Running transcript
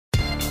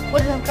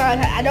What's up,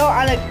 guys? I know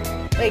I like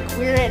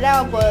weird right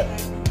now, but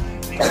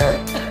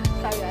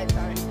sorry guys,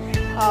 sorry.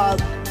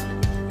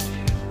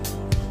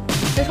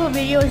 This whole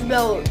video is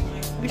about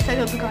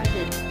recycled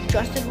percussion.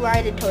 Justin,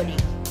 Ryan, and Tony.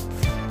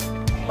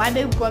 My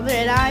big brother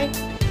and I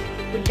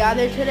went down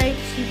there today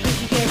to see if we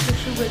could get a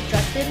picture with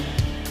Justin,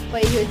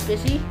 but he was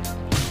busy.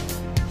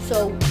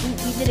 So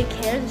we did a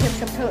can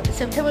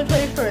September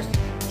 21st,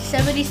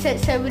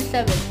 77.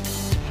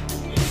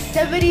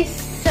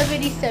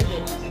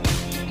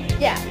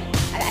 Yeah,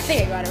 I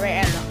think I got it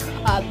right. I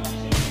don't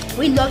know.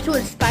 We love to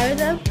inspire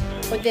them,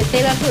 but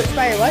they love to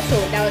inspire us. So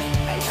that was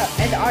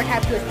and our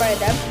time to inspire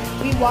them.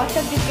 We want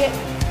them to get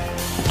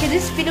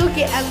this video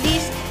get at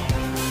least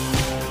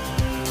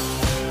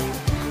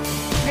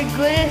the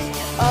goodest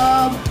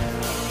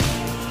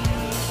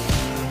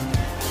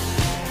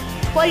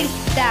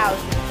 20,000.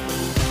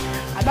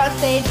 I'm not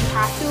saying you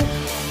have to,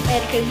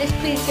 and can this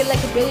please get like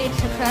 1 million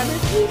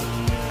subscribers, please?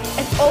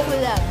 It's all for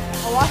them.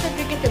 I want them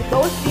to get the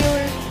most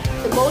viewers,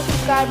 the most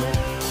subscribers,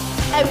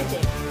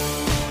 everything.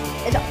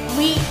 And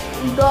we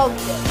love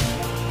them.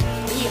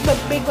 My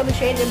big brother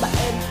Shane and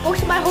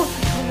most of my whole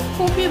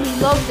family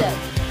love them.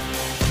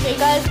 Okay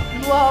guys,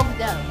 love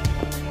them.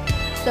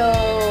 So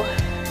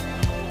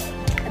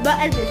I'm not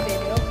ending this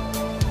video.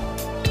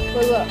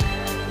 But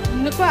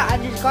look what I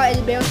just got in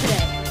the mail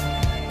today.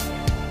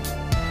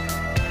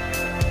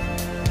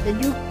 The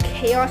new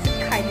Chaos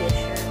and Kindness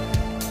shirt.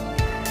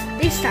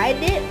 They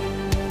signed it.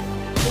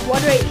 The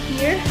one right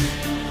here.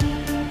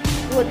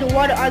 The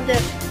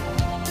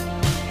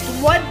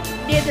one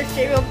near the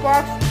cereal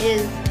box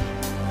is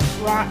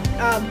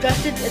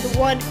Justin, and the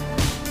one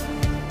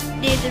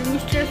near the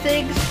rooster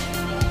things,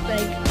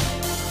 like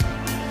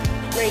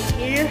right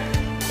here,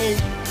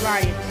 is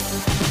Ryan's.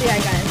 So yeah,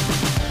 guys,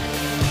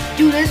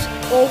 do this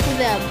all for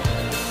them.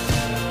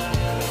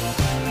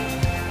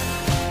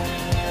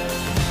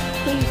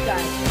 Please,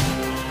 guys,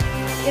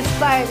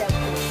 inspire them.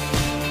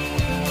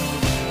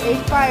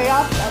 Inspire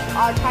us of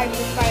our time to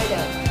inspire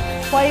them.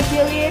 20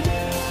 billion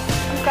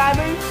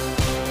subscribers?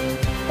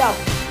 No.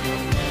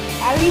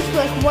 At least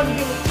like 1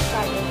 million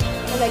subscribers.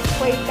 Or like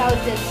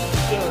 20,000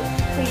 viewers.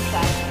 Please,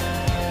 guys.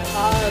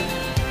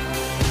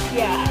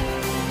 Yeah.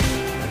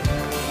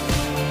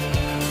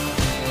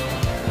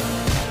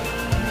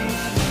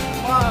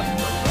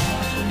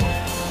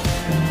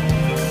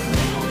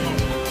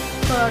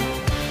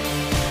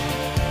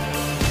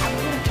 I'm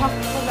gonna talk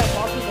to my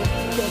mom because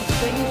the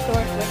grocery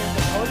store is right on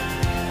the road.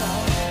 So,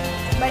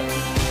 might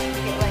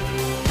get like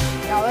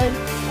yelling.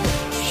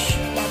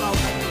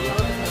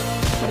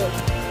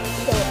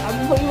 So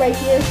I'm putting right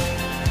here.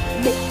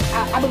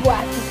 I'm gonna go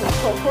ask you for a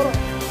hold on.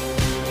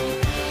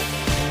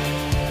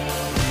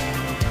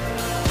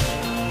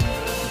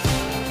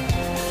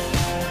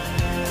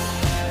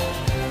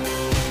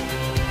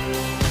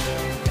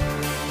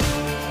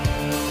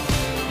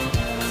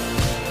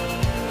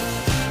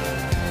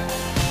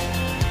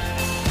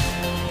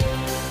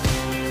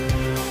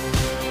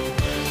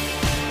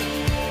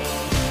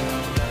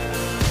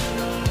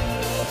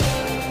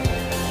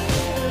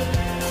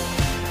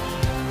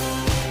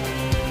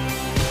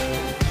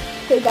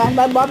 Okay guys,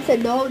 my mom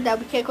said no, that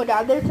we can't go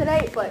down there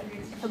tonight, but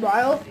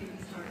tomorrow.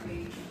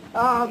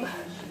 So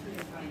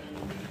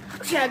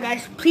yeah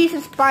guys, please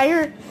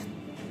inspire,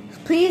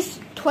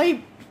 please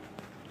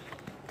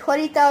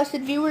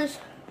 20,000 viewers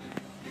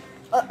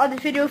on this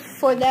video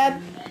for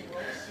them.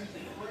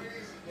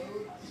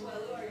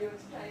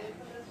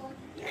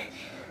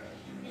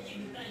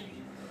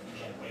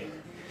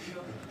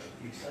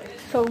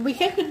 So we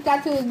can't get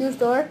down to the new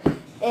store,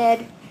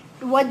 and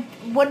 1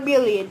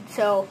 million,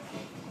 so.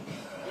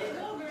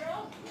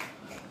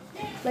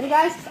 But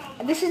guys,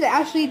 this is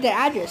actually the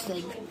address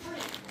thing.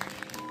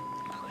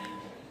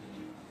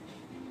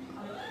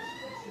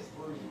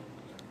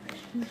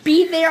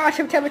 Be there on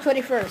September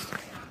 21st.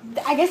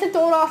 I guess they're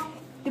throwing off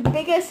the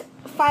biggest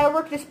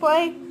firework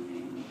display,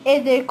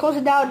 and they're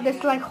closing down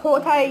this like whole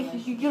entire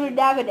Union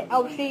Ave and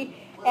Elm Street,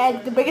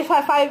 and the biggest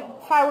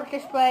firework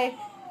display.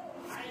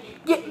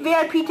 Get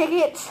VIP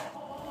tickets.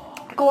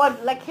 Go on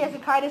like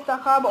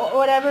chaosandkindness.com or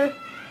whatever,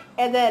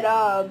 and then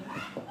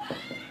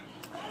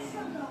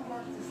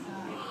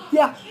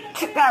yeah,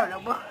 I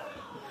don't know.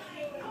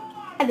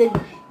 And then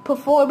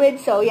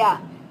performance, so yeah.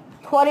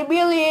 20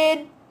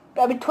 million,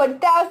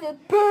 20,000,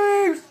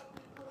 peace!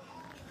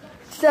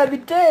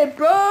 17,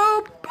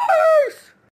 bro, peace!